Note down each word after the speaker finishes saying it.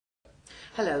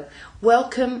Hello,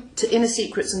 welcome to Inner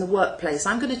Secrets in the Workplace.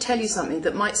 I'm going to tell you something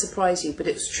that might surprise you, but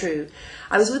it's true.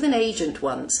 I was with an agent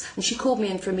once and she called me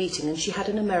in for a meeting and she had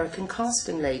an American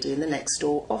casting lady in the next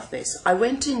door office. I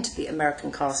went into the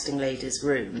American casting lady's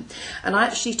room and I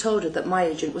actually told her that my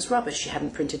agent was rubbish. She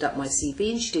hadn't printed up my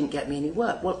CV and she didn't get me any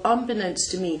work. Well,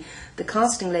 unbeknownst to me, the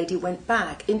casting lady went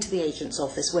back into the agent's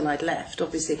office when I'd left,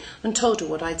 obviously, and told her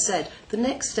what I'd said. The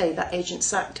next day that agent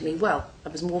sacked me. Well, I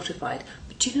was mortified.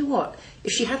 But do you know what?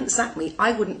 If she hadn't sacked me,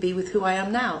 I wouldn't be with who I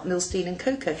am now, Milstein and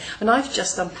Coco. And I've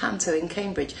just done Panto in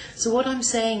Cambridge. So what I'm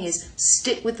saying is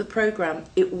stick with the programme.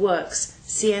 It works.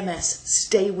 CMS.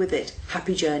 Stay with it.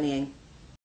 Happy journeying.